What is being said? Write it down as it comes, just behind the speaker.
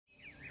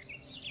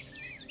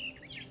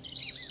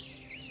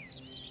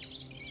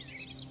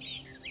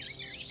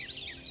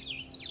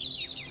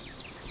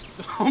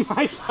Oh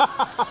my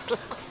God.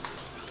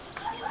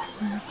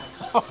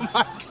 Oh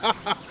my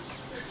God.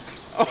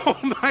 Oh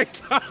my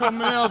God. Come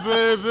here,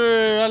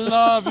 baby. I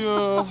love you.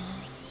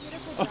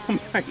 Oh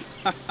my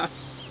God.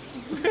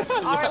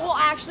 All right, we'll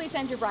actually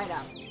send your bride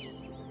out.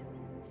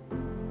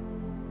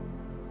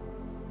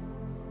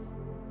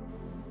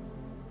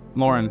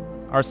 Lauren,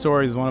 our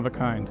story is one of a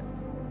kind.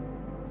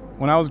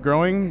 When I was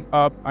growing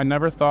up, I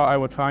never thought I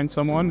would find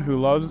someone who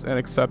loves and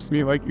accepts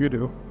me like you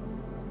do.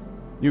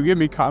 You give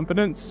me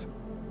confidence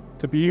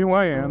to be who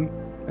I am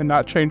and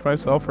not change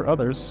myself for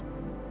others.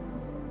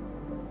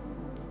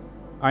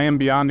 I am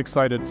beyond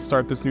excited to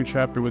start this new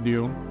chapter with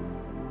you.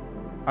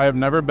 I have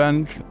never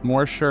been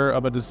more sure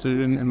of a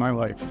decision in my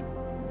life.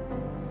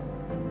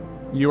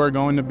 You are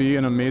going to be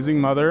an amazing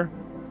mother,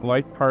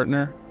 life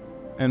partner,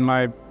 and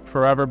my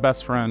forever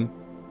best friend.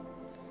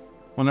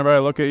 Whenever I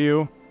look at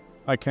you,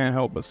 I can't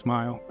help but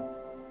smile.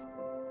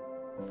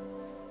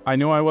 I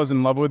knew I was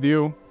in love with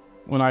you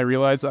when I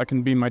realized I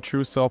can be my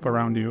true self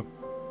around you.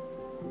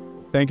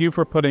 Thank you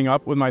for putting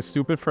up with my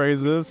stupid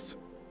phrases,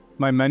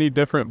 my many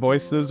different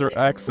voices or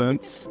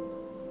accents,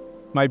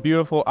 my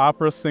beautiful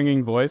opera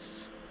singing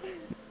voice.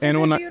 And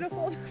when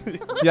Beautiful.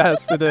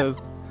 Yes, it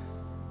is.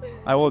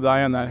 I will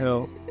die on that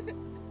hill.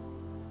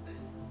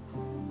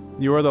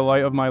 You are the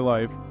light of my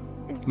life,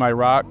 my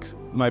rock,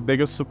 my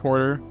biggest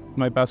supporter,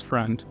 my best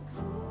friend.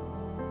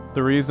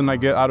 The reason I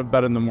get out of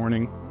bed in the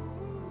morning.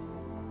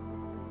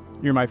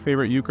 You're my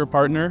favorite euchre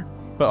partner,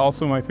 but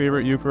also my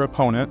favorite euchre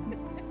opponent.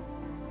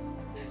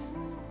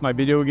 My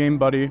video game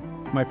buddy,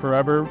 my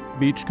forever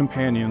beach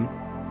companion.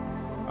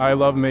 I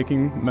love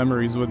making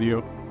memories with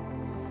you.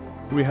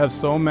 We have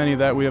so many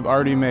that we have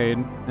already made,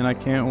 and I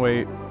can't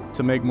wait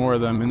to make more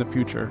of them in the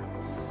future.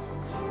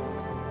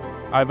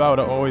 I vow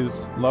to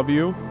always love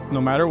you,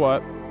 no matter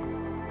what.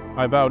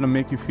 I vow to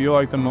make you feel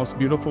like the most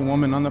beautiful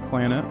woman on the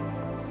planet.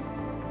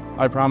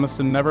 I promise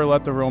to never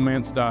let the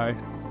romance die.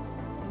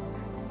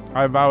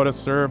 I vow to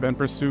serve and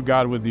pursue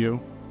God with you.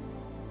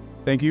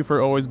 Thank you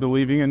for always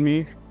believing in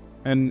me,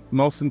 and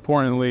most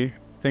importantly,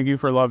 thank you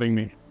for loving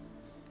me.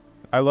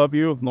 I love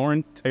you,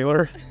 Lauren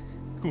Taylor.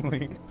 Thank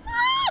you,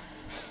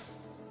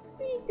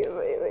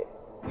 baby.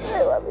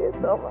 I love you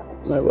so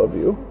much. I love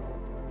you.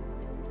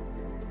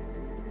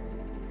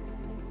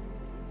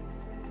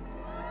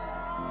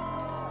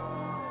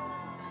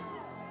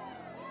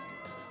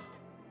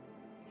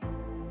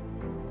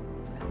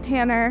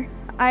 Tanner,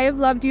 I have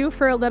loved you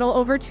for a little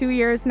over 2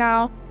 years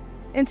now,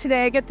 and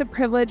today I get the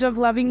privilege of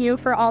loving you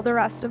for all the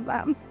rest of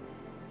them.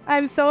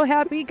 I'm so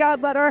happy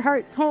God led our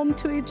hearts home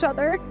to each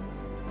other,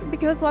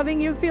 because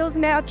loving you feels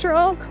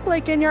natural,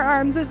 like in your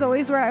arms is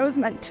always where I was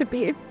meant to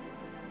be.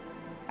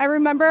 I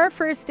remember our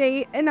first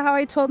date and how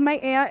I told my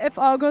aunt if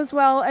all goes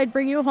well, I'd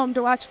bring you home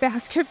to watch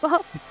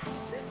basketball.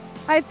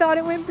 I thought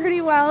it went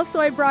pretty well, so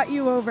I brought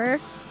you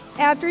over.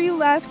 After you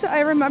left,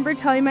 I remember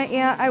telling my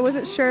aunt I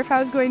wasn't sure if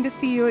I was going to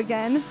see you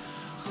again.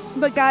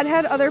 But God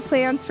had other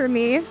plans for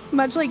me,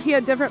 much like he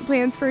had different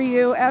plans for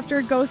you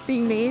after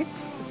ghosting me.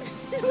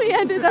 We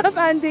ended up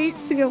on date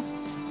 2.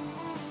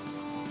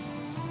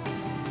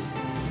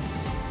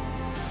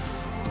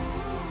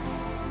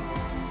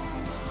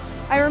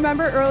 I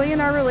remember early in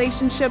our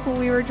relationship when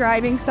we were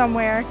driving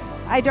somewhere.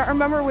 I don't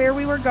remember where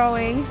we were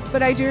going,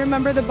 but I do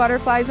remember the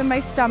butterflies in my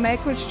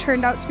stomach, which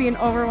turned out to be an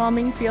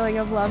overwhelming feeling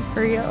of love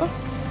for you.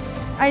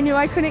 I knew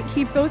I couldn't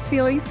keep those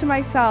feelings to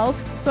myself,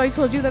 so I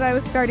told you that I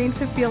was starting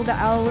to feel the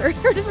L word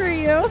for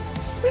you.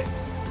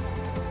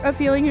 A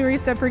feeling you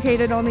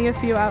reciprocated only a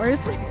few hours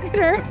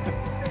later.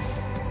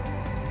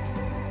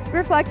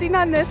 Reflecting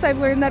on this, I've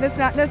learned that it's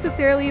not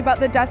necessarily about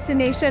the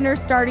destination or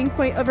starting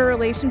point of a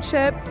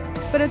relationship,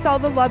 but it's all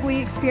the love we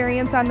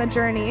experience on the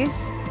journey.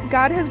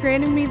 God has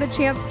granted me the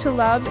chance to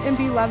love and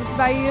be loved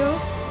by you,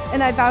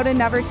 and I vow to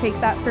never take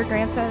that for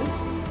granted.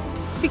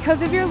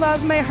 Because of your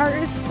love, my heart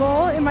is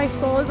full and my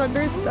soul is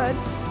understood.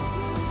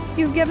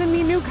 You've given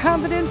me new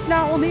confidence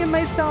not only in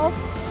myself,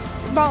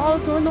 but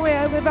also in the way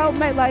I live out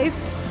my life.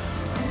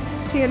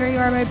 Tanner, you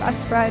are my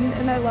best friend,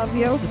 and I love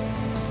you.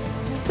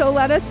 So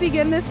let us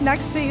begin this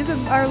next phase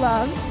of our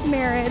love,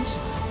 marriage.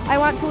 I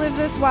want to live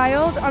this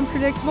wild,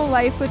 unpredictable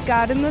life with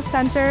God in the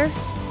center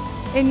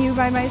and you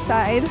by my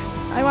side.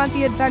 I want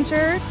the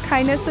adventure,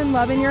 kindness, and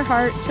love in your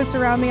heart to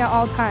surround me at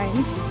all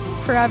times,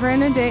 forever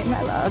and a day,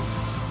 my love.